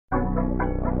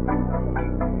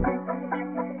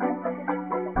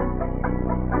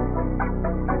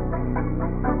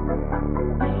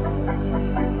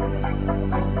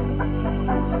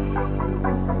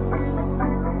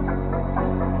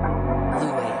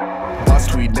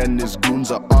Tweed and his goons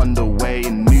are on the way.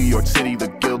 In New York City, the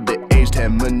gilded aged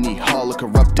hand money hall, a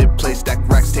corrupted place. Stack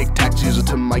racks, take tax, use it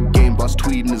to my game. Boss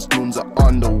Tweed and his goons are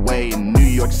on the way. In New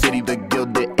York City, the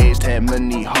gilded aged hand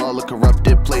money hall, a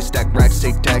corrupted place. Stack racks,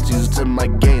 take tax, use it to my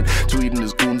game. Tweed and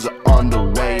his goons are on the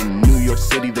way. In New York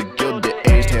City, the gilded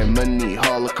aged hand money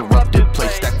hall, a corrupted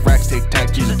place. Stack racks, take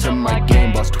tax, use it to my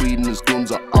game. Boss Tweed and his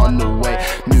goons are on the way.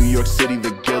 New York City,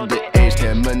 the gilded aged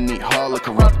hand money hall, a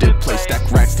corrupted place. Stack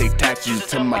racks, take tax, use it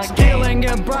to my game. Stealing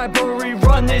and bribery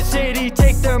run this city,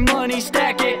 take their money,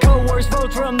 stack it, coerce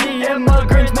votes from the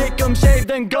immigrants, make them shave,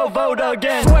 then go vote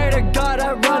again. Swear to God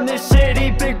I run this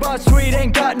city, big boss Tweed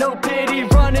ain't got no pity,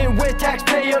 running with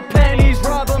taxpayer pennies,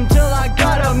 rob them till I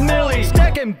got a milli.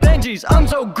 Stacking Benjis, I'm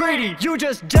so greedy, you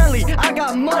just jelly, I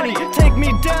got money, take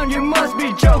me down, you must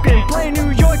be joking. Play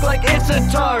New York like it's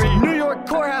Atari, New York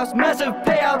courthouse, massive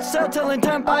payouts, sell till in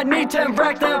temp, I need 10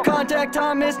 racks now. Contact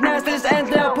Thomas Nass, this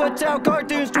ends now, puts out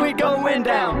cartoons, Tweed going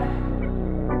down.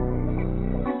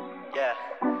 Yeah,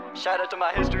 shout out to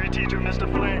my history teacher,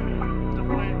 Mr. Flint.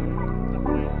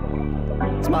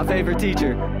 It's my favorite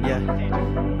teacher. Yeah.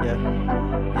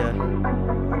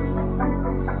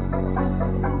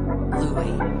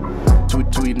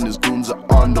 Tweed and his goons are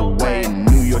on the way. In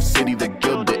New York City, the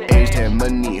gilded aged hand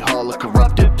money hall, a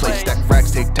corrupted place. Stack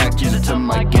racks, take tax, use it to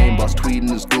my game. Boss Tweed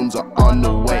and his goons are on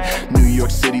the way. New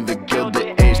York City, the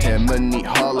gilded aged hand money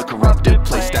hall, a corrupted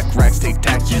place. Stack racks, take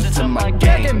tax, use it to my game.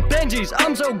 Stacking Benjis,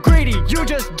 I'm so greedy, you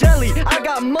just jelly, I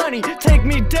got money, take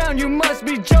me down, you must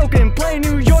be joking. Play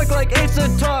New York like it's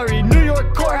Atari, New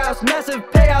York courthouse,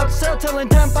 massive payouts, sell till in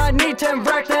temp, I need 10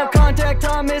 racks now. Contact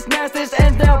Thomas Nass, this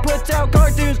ends now, puts out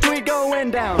cartoons, Tweed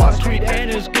going down. Boss Tweed and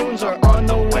his goons are on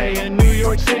the way. In New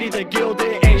York City, the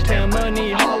gilded aged hand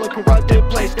money hall, a corrupted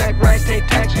place. Stack racks, take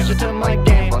tax, use it to my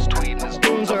game. Boss Tweed and his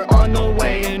goons are on the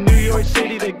way. In New York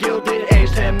City, the gilded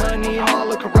aged hand money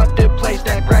hall, a corrupted place.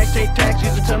 Stack racks, take tax,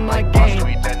 use it to my game. Boss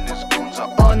Tweed and his goons are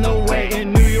On the way.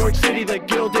 In New York City, the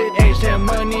gilded aged hand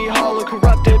money hall, a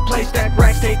corrupted place. Stack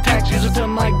racks, take tax, use it to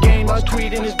my game. Boss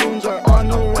Tweed and his goons are on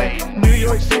the way. New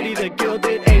York City, the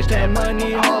gilded aged hand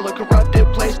money hall, a corrupted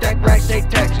place. Stack racks, take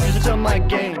tax, use it to my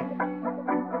game.